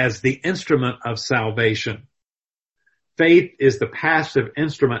faith as the instrument of salvation. Faith is the passive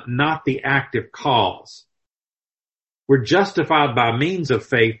instrument, not the active cause. We're justified by means of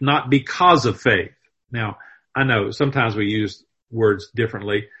faith, not because of faith. Now, I know sometimes we use words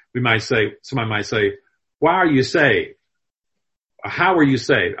differently. Somebody might say, why are you saved? How are you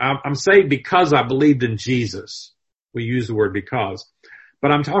saved? I'm saved because I believed in Jesus. We use the word because.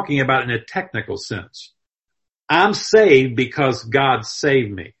 But I'm talking about in a technical sense. I'm saved because God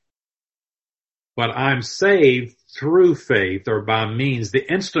saved me. But I'm saved through faith, or by means.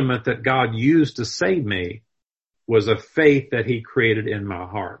 The instrument that God used to save me was a faith that he created in my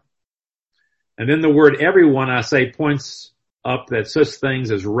heart. And then the word everyone, I say, points up that such things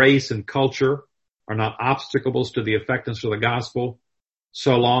as race and culture are not obstacles to the effectiveness of the gospel,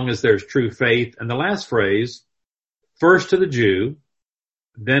 so long as there's true faith. And the last phrase, first to the Jew,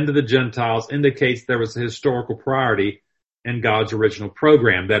 then to the Gentiles, indicates there was a historical priority in God's original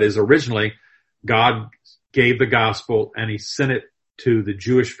program. That is, originally, God gave the gospel and he sent it to the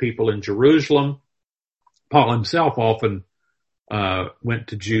Jewish people in Jerusalem. Paul himself often went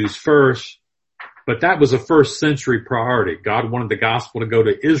to Jews first, but that was a first century priority. God wanted the gospel to go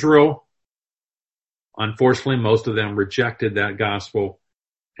to Israel. Unfortunately, most of them rejected that gospel,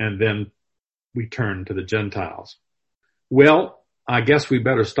 and then we turned to the Gentiles. Well, I guess we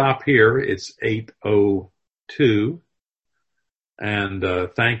better stop here. It's 8:02. And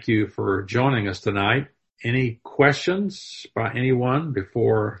thank you for joining us tonight. Any questions by anyone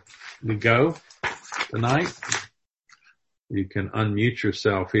before we go tonight? You can unmute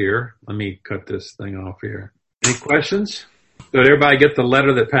yourself here. Let me cut this thing off here. Any questions? Did everybody get the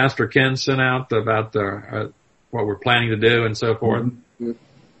letter that Pastor Ken sent out about what we're planning to do and so forth? Mm-hmm.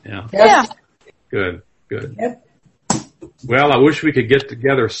 Yeah. Good. Yep. Well, I wish we could get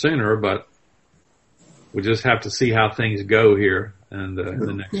together sooner, but we'll just have to see how things go here and in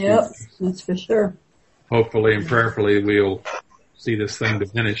the next few Yep, weeks. that's for sure. Hopefully and prayerfully we'll see this thing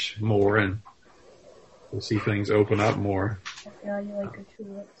diminish more and we'll see things open up more. Yeah, you like your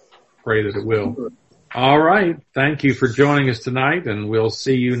tulips. Pray that it will. All right. Thank you for joining us tonight, and we'll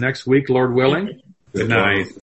see you next week, Lord willing. Good night.